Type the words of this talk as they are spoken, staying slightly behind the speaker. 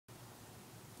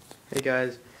Hey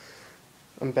guys,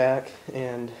 I'm back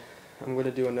and I'm going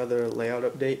to do another layout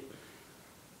update.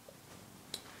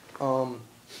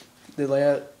 The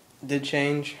layout did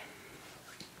change.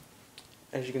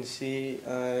 As you can see,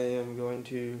 I am going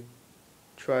to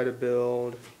try to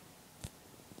build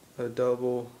a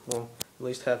double, well, at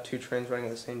least have two trains running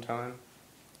at the same time.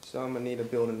 So I'm going to need to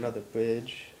build another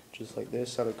bridge, just like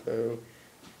this. That'll go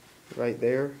right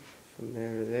there, from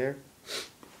there to there.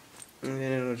 And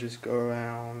then it'll just go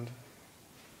around.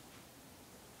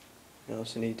 I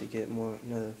also need to get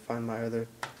find my other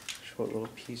short little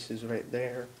pieces right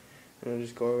there. And I'll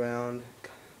just go around,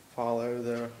 follow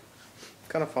the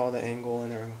angle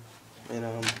and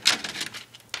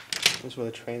this is where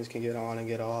the trains can get on and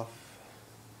get off.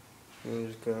 And we'll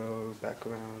just go back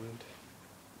around.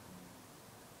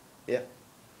 Yeah.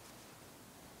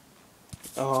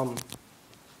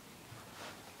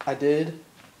 I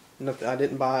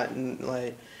didn't buy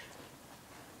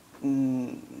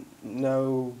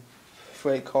no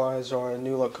freight cars or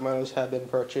new locomotives have been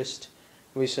purchased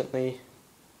recently,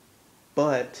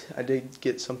 but I did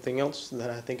get something else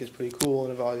that I think is pretty cool,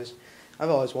 and I've always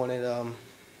wanted them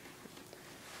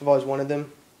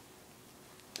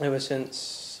ever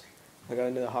since I got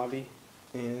into the hobby.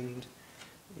 And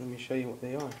let me show you what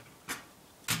they are.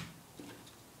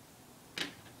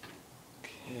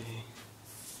 Okay.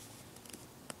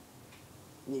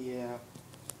 Yeah.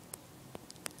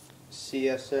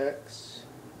 CSX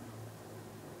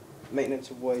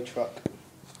maintenance of way truck.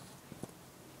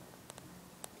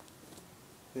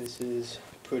 This is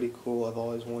pretty cool. I've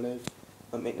always wanted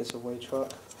a maintenance of way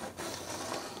truck.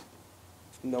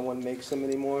 No one makes them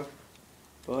anymore,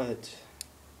 but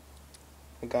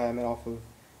the guy I met off of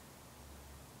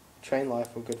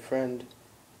Trainlife, a good friend,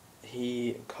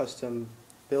 he custom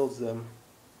builds them,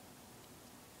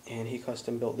 and he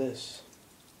custom built this.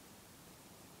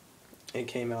 It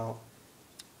came out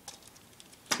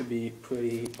to be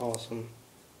pretty awesome.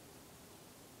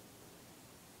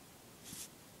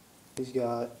 He's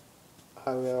got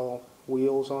high rail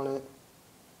wheels on it,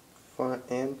 front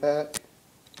and back.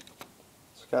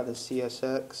 It's got the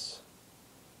CSX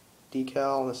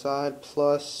decal on the side,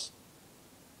 plus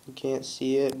you can't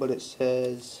see it, but it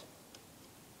says,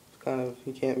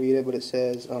 you can't read it, but it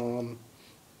says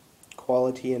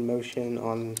quality and motion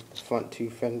on the front two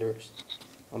fenders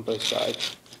on both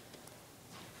sides.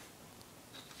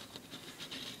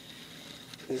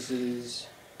 This is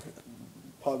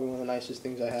probably one of the nicest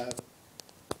things I have.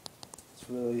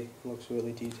 Looks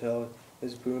really detailed.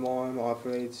 This boom arm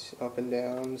operates up and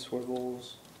down,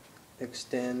 swivels,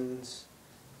 extends.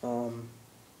 I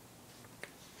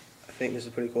think this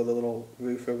is pretty cool. The little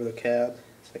roof over the cab.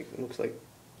 It looks like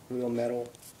real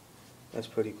metal. That's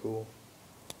pretty cool.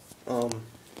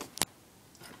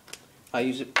 I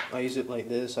use it like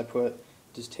this.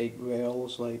 Just take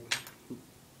rails, like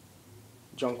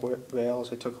junk rails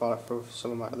I took off for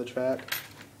some of my other track,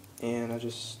 and I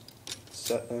just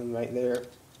set them right there,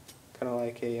 kind of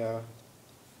like a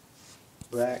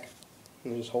rack,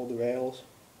 and just hold the rails,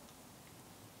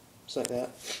 just like that,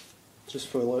 just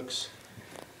for looks.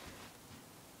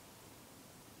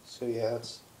 So yeah,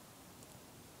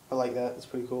 I like that. It's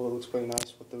pretty cool. It looks pretty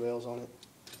nice with the rails on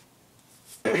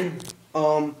it.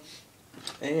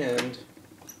 And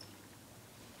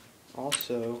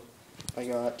also I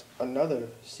got another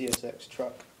CSX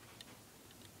truck,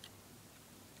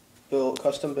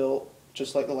 custom built,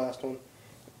 just like the last one,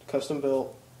 custom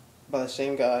built by the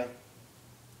same guy.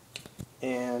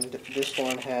 And this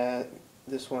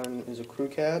one is a crew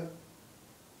cab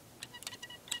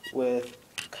with,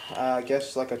 I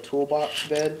guess, like a toolbox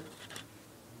bed,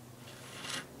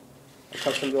 a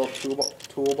custom built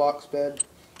toolbox bed,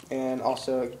 and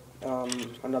also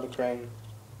another crane.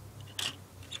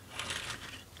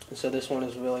 So this one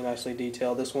is really nicely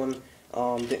detailed. This one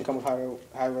didn't come with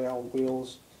high rail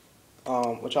wheels,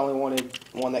 which I only wanted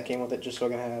one that came with it just so I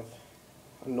can have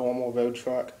a normal road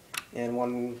truck and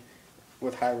one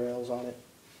with high rails on it.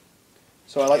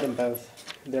 So I like them both.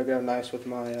 They'll go nice with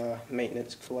my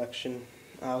maintenance collection.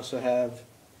 I also have,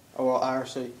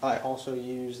 I also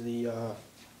use the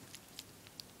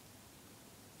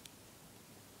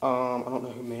I don't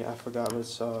know who made it, I forgot, but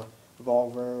it's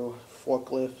Volvo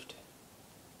forklift.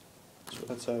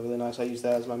 That's really nice. I use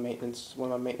that as one of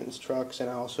my maintenance trucks, and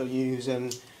I also use an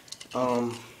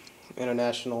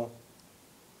international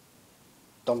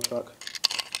dump truck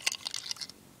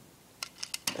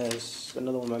as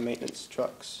another one of my maintenance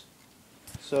trucks.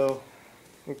 So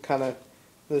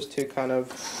those two kind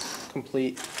of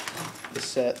complete the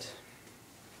set.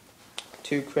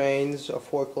 Two cranes, a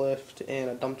forklift, and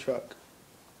a dump truck.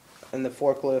 And the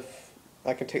forklift,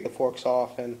 I can take the forks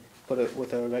off and put it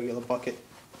with a regular bucket.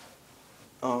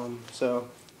 So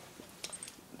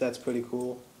that's pretty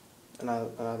cool, and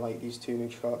I like these two new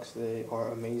trucks. They are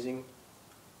amazingly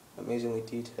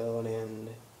detailed, and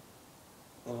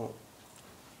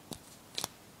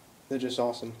they're just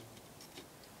awesome.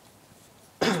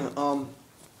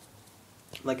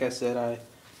 Like I said,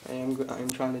 I'm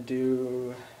trying to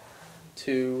do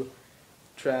 2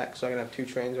 tracks, so I can have 2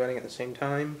 trains running at the same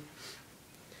time.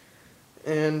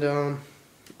 And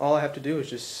all I have to do is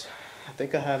just, I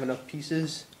think I have enough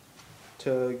pieces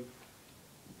to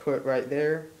put right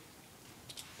there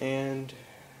and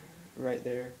right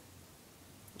there.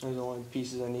 Those are the only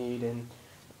pieces I need,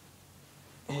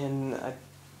 and I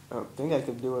think I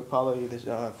could do it probably this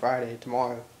Friday,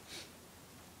 tomorrow.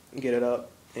 Get it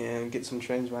up and get some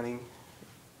trains running.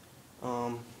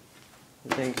 I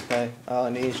think all I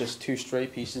need is just 2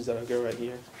 straight pieces that'll go right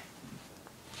here.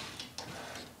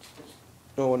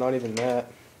 No, well, not even that.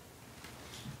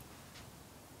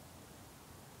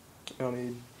 I'll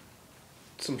need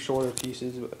some shorter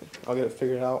pieces, but I'll get it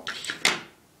figured out.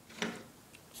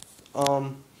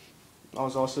 I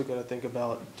was also gonna think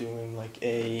about doing like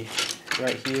a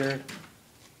right here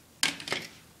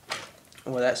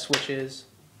where that switch is.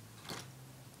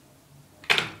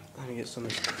 Let me get some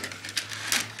stuff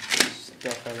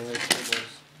out of there.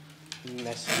 Table's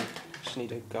messy. Just need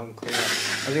to go and clean up. I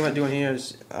was thinking about doing here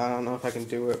is, I don't know if I can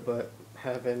do it, but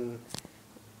having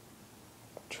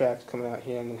tracks coming out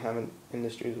here and then having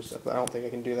industries and stuff. But I don't think I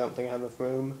can do that. I don't think I have enough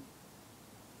room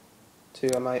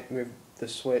to. I might move the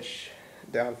switch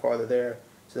down farther there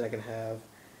so that I can have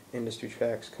industry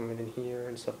tracks coming in here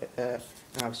and stuff like that.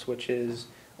 I have switches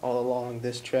all along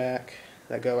this track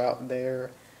that go out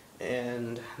there,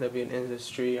 and there'll be an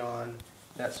industry on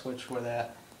that switch where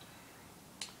that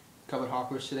covered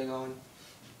hopper is sitting on.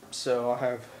 So I'll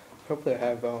have, hopefully I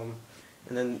have, and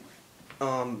then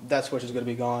that switch is going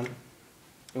to be gone.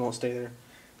 It won't stay there.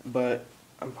 But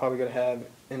I'm probably going to have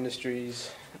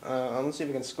industries. Let's see if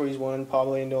we can squeeze one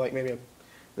probably into like maybe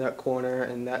that corner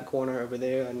and that corner over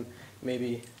there, and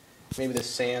maybe the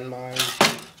sand mine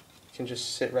can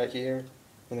just sit right here,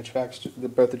 and the tracks,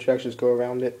 both the tracks just go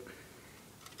around it.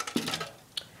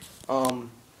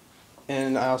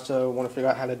 And I also want to figure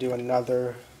out how to do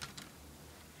another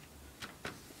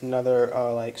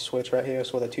like switch right here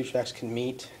so the 2 tracks can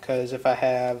meet. Because if I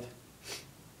have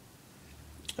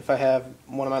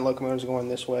one of my locomotives going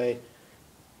this way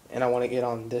and I want to get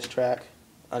on this track,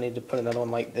 I need to put another one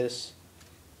like this,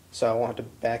 so I won't have to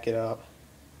back it up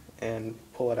and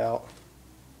pull it out.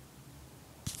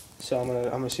 So I'm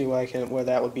gonna see where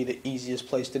that would be the easiest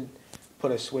place to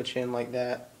put a switch in like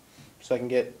that, so I can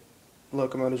get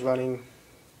locomotives running,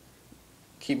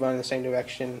 keep running the same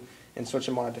direction, and switch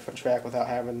them on a different track without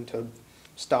having to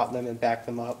stop them and back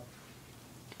them up.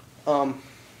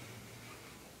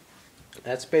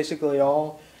 That's basically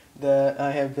all that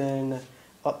I have been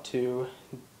up to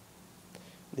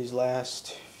these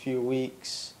last few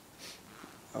weeks.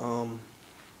 So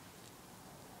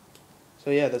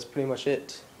yeah, that's pretty much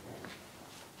it.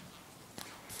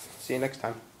 See you next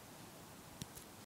time.